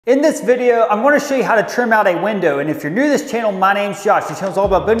In this video, I'm going to show you how to trim out a window. And if you're new to this channel, my name's Josh. This channel is all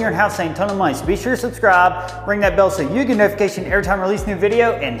about building your house, saving a ton of money. So be sure to subscribe, ring that bell so you get notification every time I release a new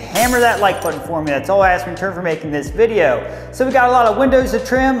video, and hammer that like button for me. That's all I ask in return for making this video. So we got a lot of windows to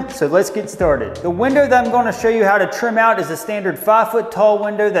trim, so let's get started. The window that I'm going to show you how to trim out is a standard 5-foot tall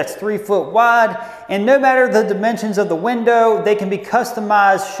window that's 3 foot wide. And no matter the dimensions of the window, they can be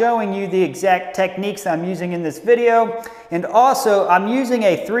customized, showing you the exact techniques I'm using in this video. And also, I'm using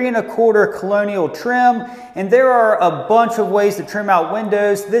a 3 1/4 colonial trim, and there are a bunch of ways to trim out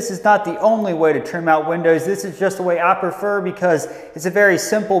windows. This is not the only way to trim out windows. This is just the way I prefer because it's a very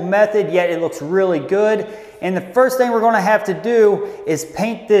simple method, yet it looks really good. And the first thing we're going to have to do is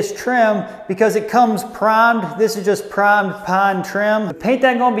paint this trim because it comes primed. This is just primed pine trim. The paint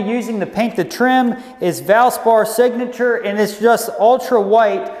that I'm going to be using to paint the trim is Valspar Signature, and it's just ultra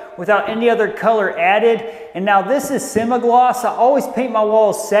white without any other color added. And now this is semi-gloss. I always paint my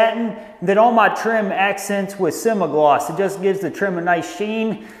walls satin, then all my trim accents with semi-gloss. It just gives the trim a nice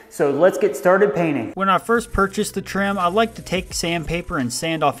sheen. So let's get started painting. When I first purchased the trim, I like to take sandpaper and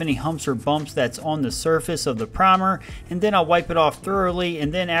sand off any humps or bumps that's on the surface of the primer, and then I'll wipe it off thoroughly,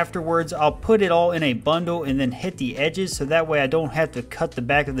 and then afterwards I'll put it all in a bundle and then hit the edges so that way I don't have to cut the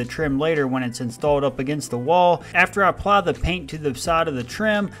back of the trim later when it's installed up against the wall. After I apply the paint to the side of the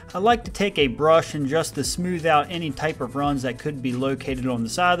trim, I like to take a brush and just to smooth out any type of runs that could be located on the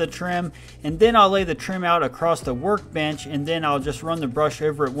side of the trim, and then I'll lay the trim out across the workbench, and then I'll just run the brush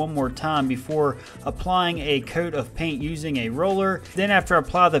over it one more time before applying a coat of paint using a roller. Then after I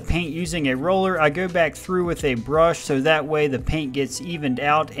apply the paint using a roller, I go back through with a brush so that way the paint gets evened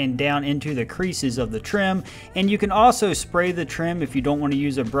out and down into the creases of the trim. And you can also spray the trim if you don't want to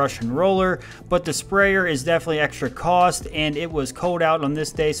use a brush and roller, but the sprayer is definitely extra cost, and it was cold out on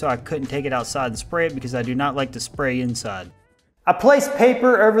this day so I couldn't take it outside and spray it because I do not like to spray inside. I placed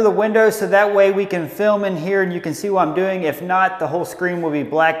paper over the window so that way we can film in here and you can see what I'm doing. If not, the whole screen will be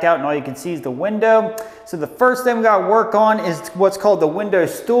blacked out and all you can see is the window. So the first thing we got to work on is what's called the window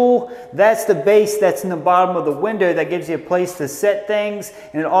stool. That's the base that's in the bottom of the window that gives you a place to set things,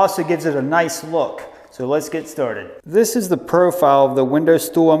 and it also gives it a nice look. So let's get started. This is the profile of the window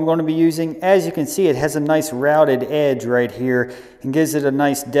stool I'm going to be using. As you can see, it has a nice routed edge right here and gives it a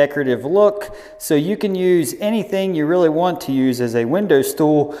nice decorative look. So you can use anything you really want to use as a window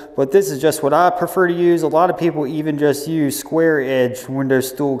stool, but this is just what I prefer to use. A lot of people even just use square edge window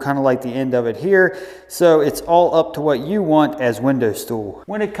stool, kind of like the end of it here. So it's all up to what you want as window stool.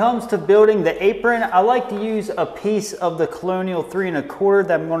 When it comes to building the apron, I like to use a piece of the colonial 3 1/4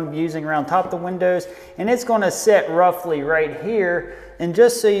 that I'm going to be using around top of the windows, and it's going to sit roughly right here. And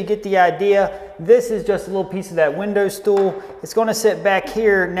just so you get the idea, this is just a little piece of that window stool. It's going to sit back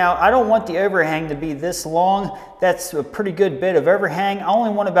here. Now, I don't want the overhang to be this long. That's a pretty good bit of overhang. I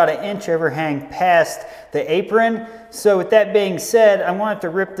only want about 1 inch overhang past the apron. So with that being said, I'm going to have to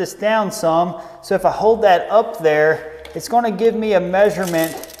rip this down some. So if I hold that up there, it's going to give me a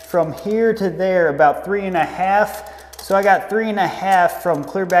measurement from here to there, about 3 1/2. So I got 3 1/2 from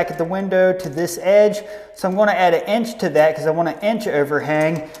clear back at the window to this edge. So I'm going to add 1 inch to that because I want 1 inch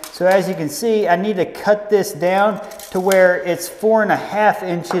overhang. So as you can see, I need to cut this down to where it's 4 1/2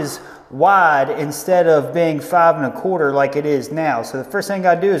 inches wide instead of being 5 1/4 like it is now. So the first thing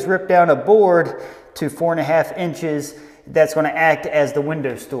I do is rip down a board to 4 1/2 inches. That's going to act as the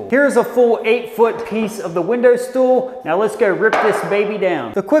window stool. Here's a full 8-foot piece of the window stool. Now let's go rip this baby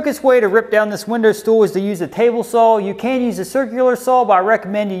down. The quickest way to rip down this window stool is to use a table saw. You can use a circular saw, but I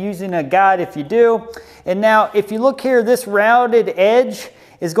recommend you using a guide if you do. And now if you look here, this rounded edge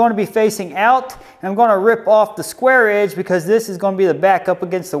is going to be facing out, and I'm going to rip off the square edge because this is going to be the back up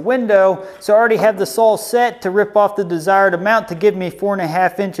against the window. So I already have the saw set to rip off the desired amount to give me 4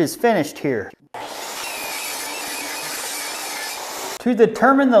 1/2 inches finished here. To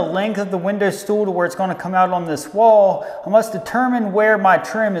determine the length of the window stool to where it's going to come out on this wall, I must determine where my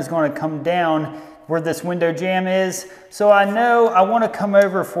trim is going to come down, where this window jamb is. So I know I want to come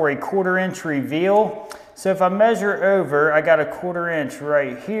over for a 1/4 inch reveal. So if I measure over, I got a 1/4 inch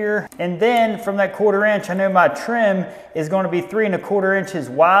right here. And then from that 1/4 inch, I know my trim is going to be 3 1/4 inches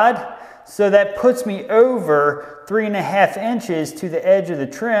wide. So that puts me over 3 1/2 inches to the edge of the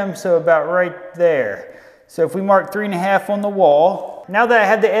trim, so about right there. So if we mark 3 1/2 on the wall, now that I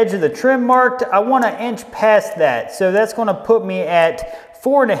have the edge of the trim marked, I want 1 inch past that. So that's going to put me at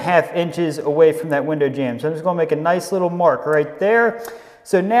 4 1/2 inches away from that window jamb. So I'm just going to make a nice little mark right there.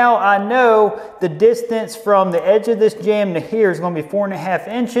 So now I know the distance from the edge of this jamb to here is going to be 4.5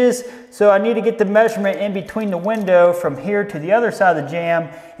 inches. So I need to get the measurement in between the window from here to the other side of the jamb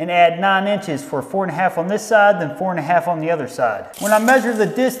and add 9 inches for 4.5 on this side, then 4.5 on the other side. When I measure the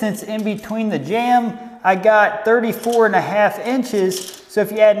distance in between the jamb, I got 34.5 inches. So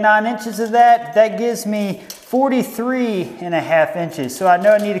if you add 9 inches of that, that gives me 43.5 inches. So I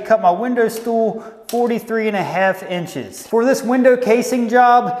know I need to cut my window stool 43.5 inches. For this window casing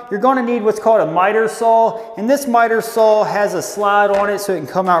job, you're going to need what's called a miter saw. And this miter saw has a slide on it so it can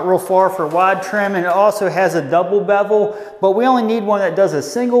come out real far for wide trim. And it also has a double bevel, but we only need one that does a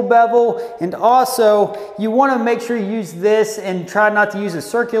single bevel. And also, you want to make sure you use this and try not to use a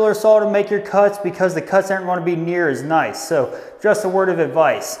circular saw to make your cuts because the cuts aren't going to be near as nice. So just a word of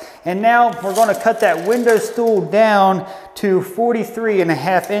advice. And now we're going to cut that window stool down to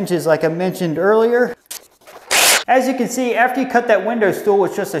 43.5 inches like I mentioned earlier. As you can see, after you cut that window stool,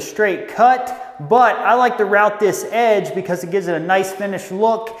 it's just a straight cut, but I like to route this edge because it gives it a nice finished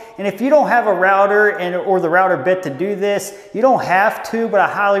look. And if you don't have a router or the router bit to do this, you don't have to, but I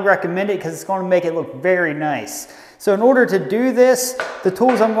highly recommend it because it's going to make it look very nice. So in order to do this, the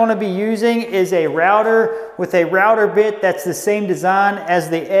tools I'm going to be using is a router with a router bit that's the same design as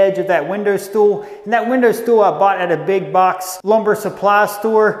the edge of that window stool. And that window stool I bought at a big box lumber supply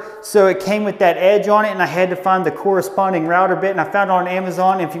store. So it came with that edge on it and I had to find the corresponding router bit and I found it on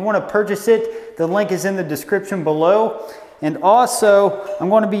Amazon. If you want to purchase it, the link is in the description below. And also, I'm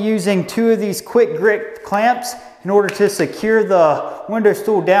going to be using 2 of these quick grip clamps in order to secure the window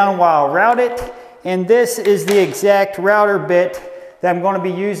stool down while I route it. And this is the exact router bit that I'm going to be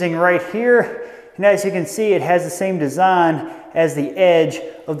using right here. And as you can see, it has the same design as the edge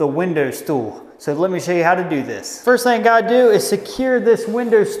of the window stool. So let me show you how to do this. First thing I gotta do is secure this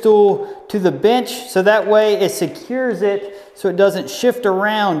window stool to the bench so that way it secures it so it doesn't shift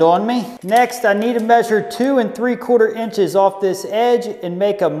around on me. Next, I need to measure 2 3/4 inches off this edge and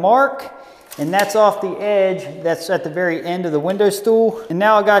make a mark. And that's off the edge, that's at the very end of the window stool. And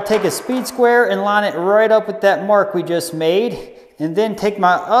now I gotta take a speed square and line it right up with that mark we just made. And then take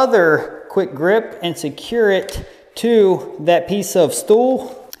my other quick grip and secure it to that piece of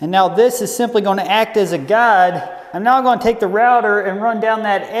stool. And now this is simply gonna act as a guide. I'm now gonna take the router and run down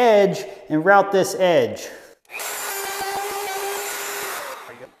that edge and route this edge.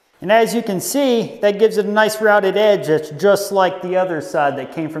 And as you can see, that gives it a nice routed edge that's just like the other side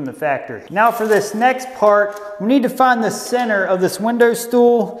that came from the factory. Now for this next part, we need to find the center of this window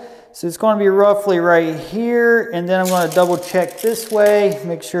stool. So it's going to be roughly right here, and then I'm going to double check this way,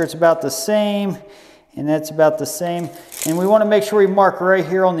 make sure it's about the same, and that's about the same. And we want to make sure we mark right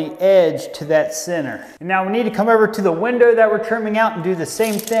here on the edge to that center. And now we need to come over to the window that we're trimming out and do the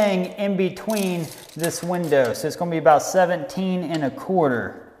same thing in between this window. So it's going to be about 17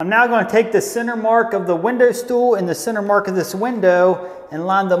 1/4. I'm now going to take the center mark of the window stool and the center mark of this window and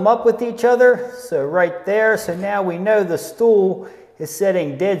line them up with each other. So right there. So now we know the stool is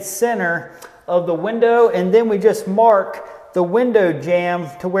setting dead center of the window, and then we just mark the window jamb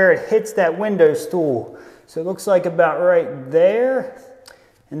to where it hits that window stool. So it looks like about right there.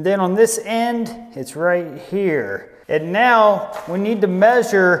 And then on this end, it's right here. And now we need to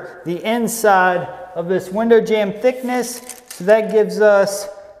measure the inside of this window jamb thickness. So that gives us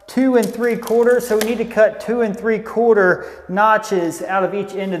 2 3/4, so we need to cut 2 3/4 notches out of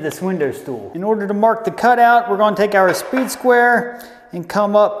each end of this window stool. In order to mark the cutout, we're going to take our speed square and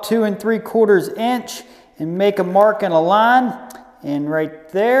come up 2 3/4 inch and make a mark and a line, and right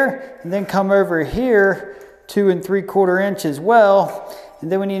there, and then come over here 2 3/4 inch as well.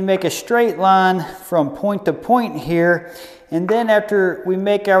 And then we need to make a straight line from point to point here. And then after we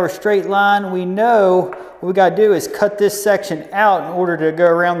make our straight line, we know what we gotta do is cut this section out in order to go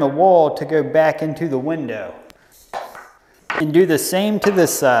around the wall to go back into the window. And do the same to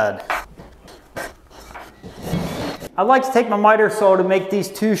this side. I like to take my miter saw to make these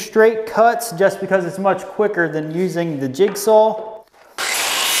 2 straight cuts just because it's much quicker than using the jigsaw.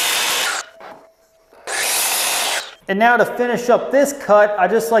 And now to finish up this cut, I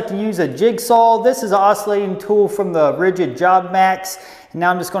just like to use a jigsaw. This is an oscillating tool from the Rigid Job Max. And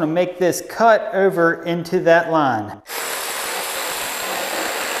now I'm just going to make this cut over into that line.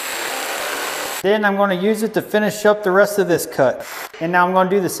 Then I'm going to use it to finish up the rest of this cut. And now I'm going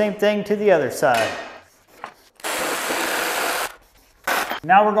to do the same thing to the other side.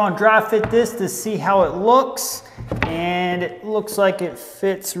 Now we're going to dry fit this to see how it looks. And it looks like it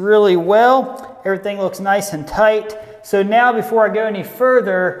fits really well. Everything looks nice and tight. So now before I go any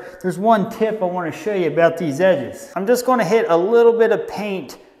further, there's one tip I want to show you about these edges. I'm just going to hit a little bit of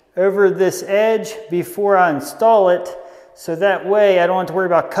paint over this edge before I install it so that way I don't have to worry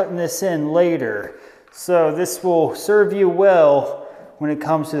about cutting this in later. So this will serve you well when it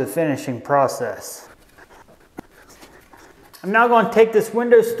comes to the finishing process. I'm now going to take this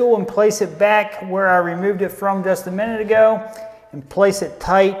window stool and place it back where I removed it from just a minute ago and place it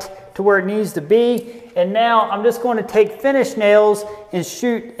tight to where it needs to be. And now I'm just going to take finish nails and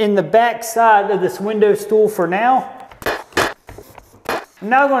shoot in the back side of this window stool for now. I'm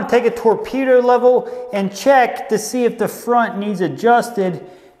now going to take a torpedo level and check to see if the front needs adjusted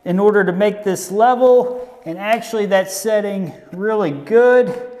in order to make this level. And actually that's setting really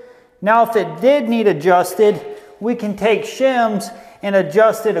good. Now if it did need adjusted, we can take shims and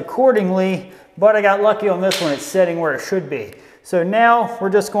adjust it accordingly, but I got lucky on this one, it's setting where it should be. So now we're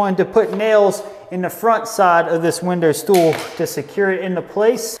just going to put nails in the front side of this window stool to secure it into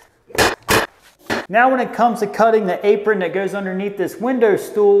place. Now when it comes to cutting the apron that goes underneath this window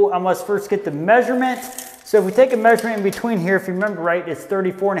stool, I must first get the measurement. So if we take a measurement in between here, if you remember right, it's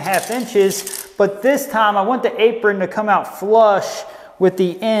 34.5 inches, but this time I want the apron to come out flush with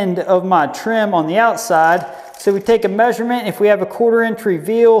the end of my trim on the outside. So we take a measurement, if we have a 1/4 inch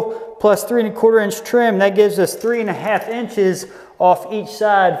reveal plus 3 1/4 inch trim, that gives us 3.5 inches off each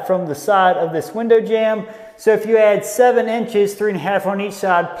side from the side of this window jamb. So if you add 7 inches, 3.5 on each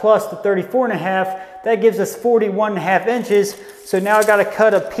side, plus the 34.5, that gives us 41.5 inches. So now I gotta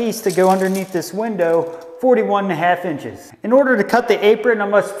cut a piece to go underneath this window, 41.5 inches. In order to cut the apron, I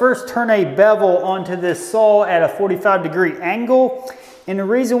must first turn a bevel onto this saw at a 45-degree angle. And the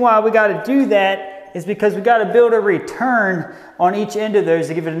reason why we gotta do that is because we gotta build a return on each end of those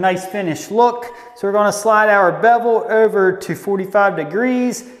to give it a nice finished look. So we're gonna slide our bevel over to 45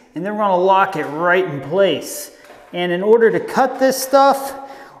 degrees and then we're gonna lock it right in place. And in order to cut this stuff,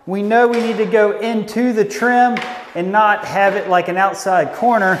 we know we need to go into the trim and not have it like an outside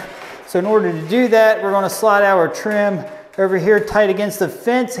corner. So in order to do that, we're gonna slide our trim over here tight against the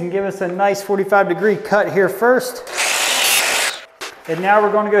fence and give us a nice 45-degree cut here first. And now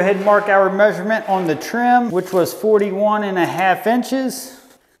we're going to go ahead and mark our measurement on the trim, which was 41.5 inches.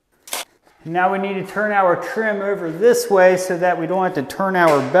 Now we need to turn our trim over this way so that we don't have to turn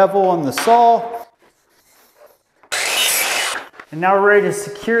our bevel on the saw. And now we're ready to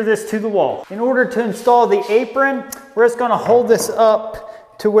secure this to the wall. In order to install the apron, we're just going to hold this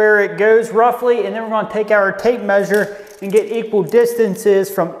up to where it goes roughly, and then we're going to take our tape measure and get equal distances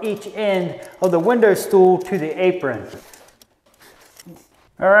from each end of the window stool to the apron.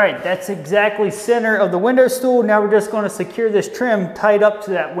 All right, that's exactly center of the window stool. Now we're just going to secure this trim tight up to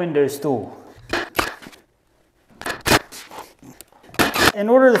that window stool. In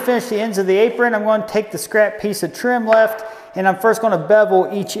order to finish the ends of the apron, I'm going to take the scrap piece of trim left, and I'm first going to bevel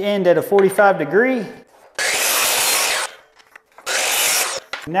each end at a 45 degree.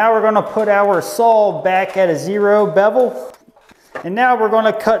 Now we're going to put our saw back at a 0 bevel. And now we're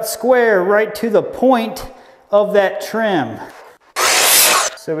going to cut square right to the point of that trim.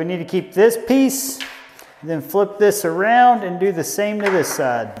 So we need to keep this piece, then flip this around and do the same to this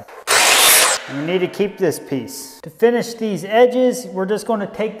side. And we need to keep this piece. To finish these edges, we're just going to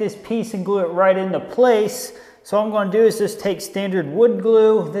take this piece and glue it right into place. So all I'm going to do is just take standard wood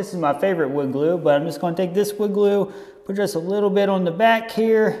glue. This is my favorite wood glue, but I'm just going to take this wood glue, put just a little bit on the back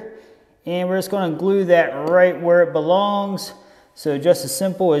here, and we're just going to glue that right where it belongs. So just as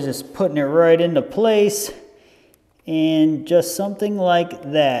simple as just putting it right into place. And just something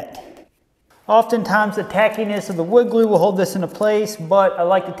like that. Oftentimes the tackiness of the wood glue will hold this into place, but I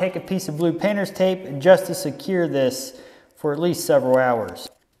like to take a piece of blue painter's tape just to secure this for at least several hours.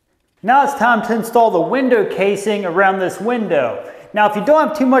 Now it's time to install the window casing around this window. Now if you don't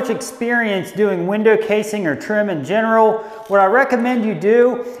have too much experience doing window casing or trim in general, what I recommend you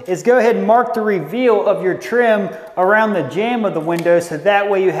do is go ahead and mark the reveal of your trim around the jamb of the window so that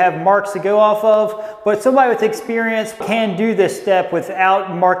way you have marks to go off of. But somebody with experience can do this step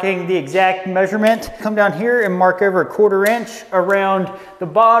without marking the exact measurement. Come down here and mark over a 1/4 inch around the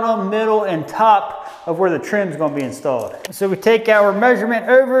bottom, middle, and top of where the trim is going to be installed. So we take our measurement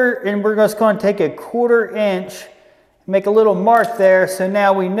over and we're just going to take a 1/4 inch, make a little mark there, so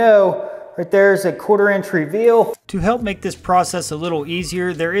now we know right there's a 1/4 inch reveal. To help make this process a little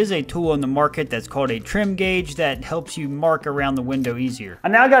easier, there is a tool on the market that's called a trim gauge that helps you mark around the window easier. I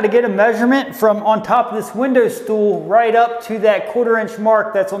now got to get a measurement from on top of this window stool right up to that 1/4 inch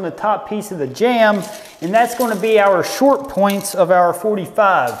mark that's on the top piece of the jamb, and that's going to be our short points of our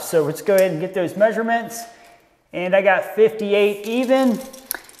 45. So let's go ahead and get those measurements. And I got 58 even,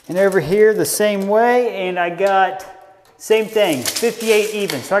 and over here the same way, and I got same thing, 58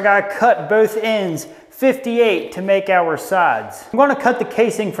 even. So I gotta cut both ends 58 to make our sides. I'm going to cut the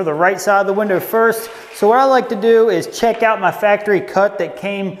casing for the right side of the window first. So what I like to do is check out my factory cut that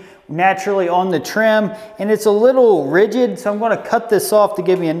came naturally on the trim, and it's a little rigid, so I'm going to cut this off to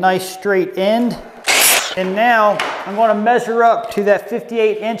give me a nice straight end. And now I'm going to measure up to that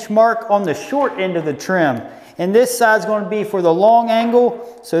 58-inch mark on the short end of the trim. And this side is going to be for the long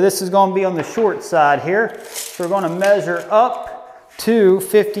angle, so this is going to be on the short side here. So we're going to measure up to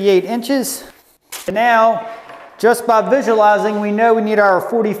 58 inches. And now, just by visualizing, we know we need our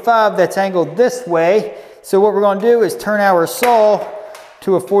 45 that's angled this way. So what we're going to do is turn our saw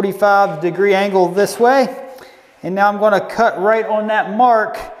to a 45-degree angle this way. And now I'm going to cut right on that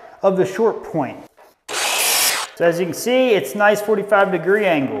mark of the short point. So as you can see, it's nice 45-degree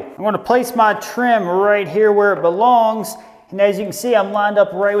angle. I'm going to place my trim right here where it belongs. And as you can see, I'm lined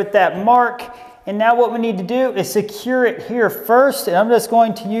up right with that mark. And now what we need to do is secure it here first. And I'm just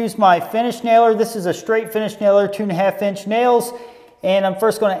going to use my finish nailer. This is a straight finish nailer, 2.5-inch nails. And I'm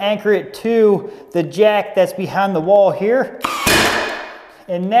first going to anchor it to the jack that's behind the wall here.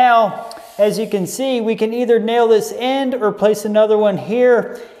 And now, as you can see, we can either nail this end or place another one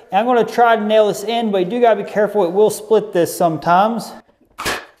here. I'm going to try to nail this in, but you do got to be careful. It will split this sometimes.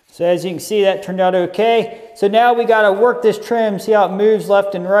 So as you can see, that turned out okay. So now we got to work this trim, see how it moves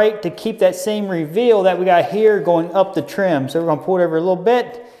left and right to keep that same reveal that we got here going up the trim. So we're going to pull it over a little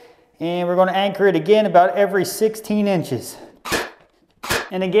bit, and we're going to anchor it again about every 16 inches.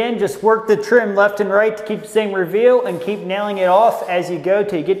 And again, just work the trim left and right to keep the same reveal and keep nailing it off as you go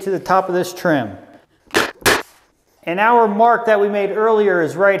till you get to the top of this trim. And our mark that we made earlier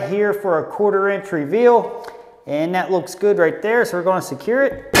is right here for a 1/4-inch reveal. And that looks good right there, so we're going to secure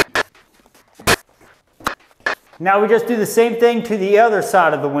it. Now we just do the same thing to the other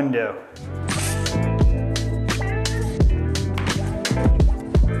side of the window.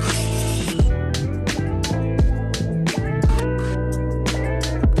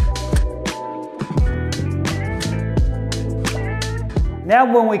 Now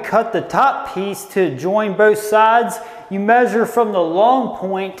when we cut the top piece to join both sides, you measure from the long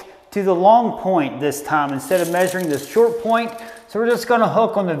point to the long point this time instead of measuring the short point. So we're just going to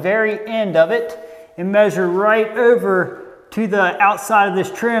hook on the very end of it and measure right over to the outside of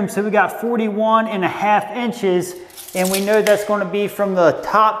this trim. So we got 41.5 inches, and we know that's going to be from the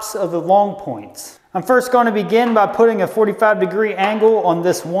tops of the long points. I'm first going to begin by putting a 45-degree angle on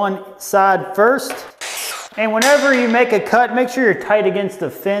this one side first. And whenever you make a cut, make sure you're tight against the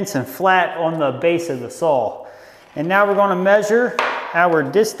fence and flat on the base of the saw. And now we're going to measure our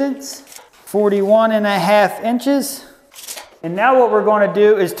distance, 41.5 inches. And now what we're going to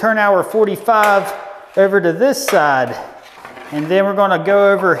do is turn our 45 over to this side. And then we're going to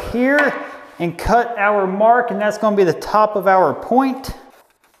go over here and cut our mark, and that's going to be the top of our point.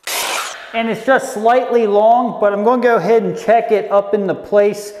 And it's just slightly long, but I'm going to go ahead and check it up into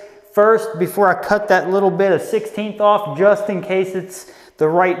place first before I cut that little bit of 1/16 off, just in case it's the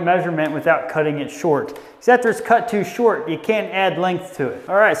right measurement without cutting it short. Because after it's cut too short, you can't add length to it.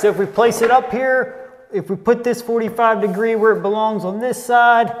 All right, so if we place it up here, if we put this 45-degree where it belongs on this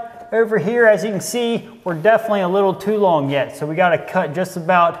side, over here, as you can see, we're definitely a little too long yet. So we got to cut just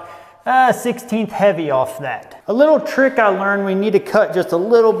about 1/16 heavy off that. A little trick I learned, we need to cut just a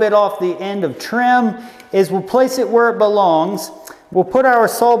little bit off the end of trim, is we'll place it where it belongs. We'll put our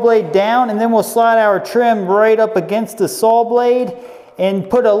saw blade down, and then we'll slide our trim right up against the saw blade and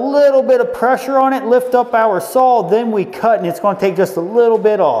put a little bit of pressure on it, lift up our saw, then we cut, and it's going to take just a little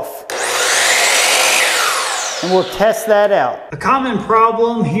bit off. And we'll test that out. A common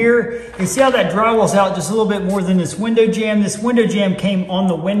problem here, you see how that drywall's out just a little bit more than this window jamb. This window jamb came on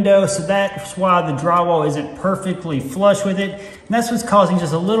the window, so that's why the drywall isn't perfectly flush with it. And that's what's causing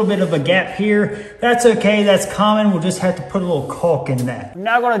just a little bit of a gap here. That's okay, that's common. We'll just have to put a little caulk in that. I'm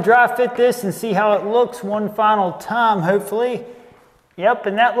now gonna dry fit this and see how it looks one final time, hopefully. Yep,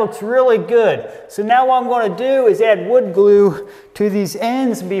 and that looks really good. So now what I'm gonna do is add wood glue to these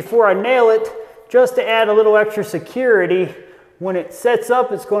ends before I nail it, just to add a little extra security. When it sets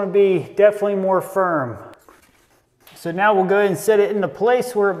up, it's going to be definitely more firm. So now we'll go ahead and set it into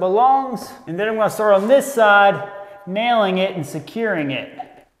place where it belongs. And then I'm going to start on this side, nailing it and securing it.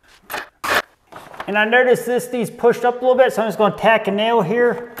 And I noticed this needs pushed up a little bit, so I'm just going to tack a nail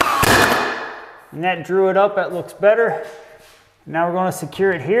here. And that drew it up, that looks better. Now we're going to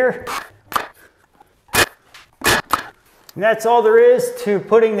secure it here. And that's all there is to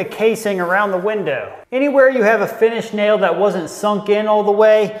putting the casing around the window. Anywhere you have a finished nail that wasn't sunk in all the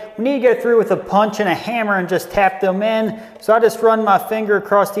way, we need to go through with a punch and a hammer and just tap them in. So I just run my finger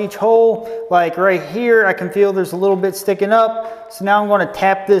across each hole, like right here. I can feel there's a little bit sticking up. So now I'm going to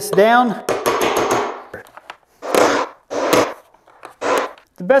tap this down.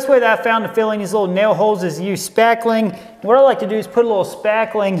 The best way that I found to fill in these little nail holes is use spackling. What I like to do is put a little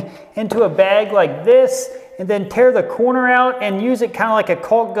spackling into a bag like this and then tear the corner out and use it kind of like a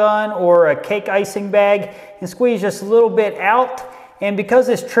caulk gun or a cake icing bag and squeeze just a little bit out. And because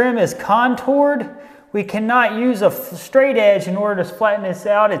this trim is contoured, we cannot use a straight edge in order to flatten this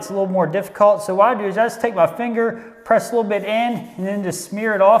out. It's a little more difficult. So what I do is I just take my finger, press a little bit in, and then just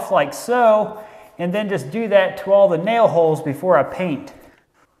smear it off like so, and then just do that to all the nail holes before I paint.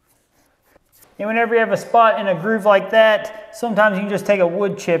 And whenever you have a spot in a groove like that, sometimes you can just take a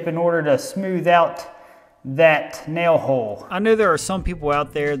wood chip in order to smooth out that nail hole. I know there are some people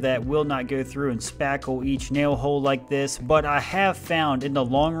out there that will not go through and spackle each nail hole like this, but I have found in the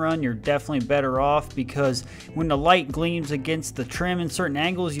long run you're definitely better off, because when the light gleams against the trim in certain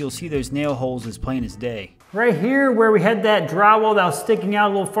angles, you'll see those nail holes as plain as day. Right here where we had that drywall that was sticking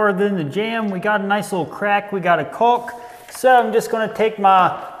out a little farther than the jamb, we got a nice little crack. We got a caulk. So I'm just going to take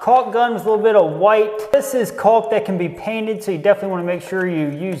my caulk gun with a little bit of white. This is caulk that can be painted, so you definitely want to make sure you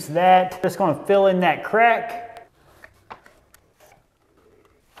use that. Just going to fill in that crack.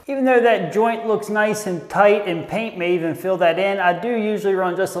 Even though that joint looks nice and tight and paint may even fill that in, I do usually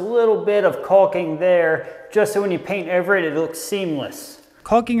run just a little bit of caulking there, just so when you paint over it, it looks seamless.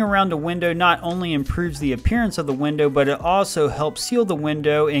 Caulking around the window not only improves the appearance of the window, but it also helps seal the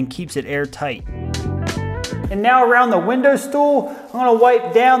window and keeps it airtight. And now around the window stool, I'm going to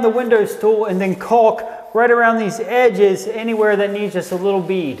wipe down the window stool and then caulk right around these edges, anywhere that needs just a little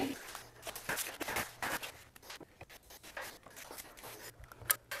bead.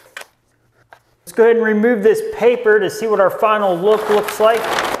 Let's go ahead and remove this paper to see what our final look looks like.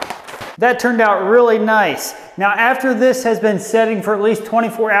 That turned out really nice. Now after this has been setting for at least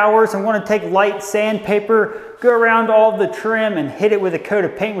 24 hours, I'm going to take light sandpaper, go around all the trim and hit it with a coat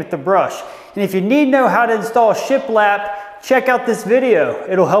of paint with the brush. And if you need to know how to install shiplap, check out this video.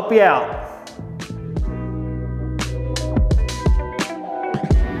 It'll help you out.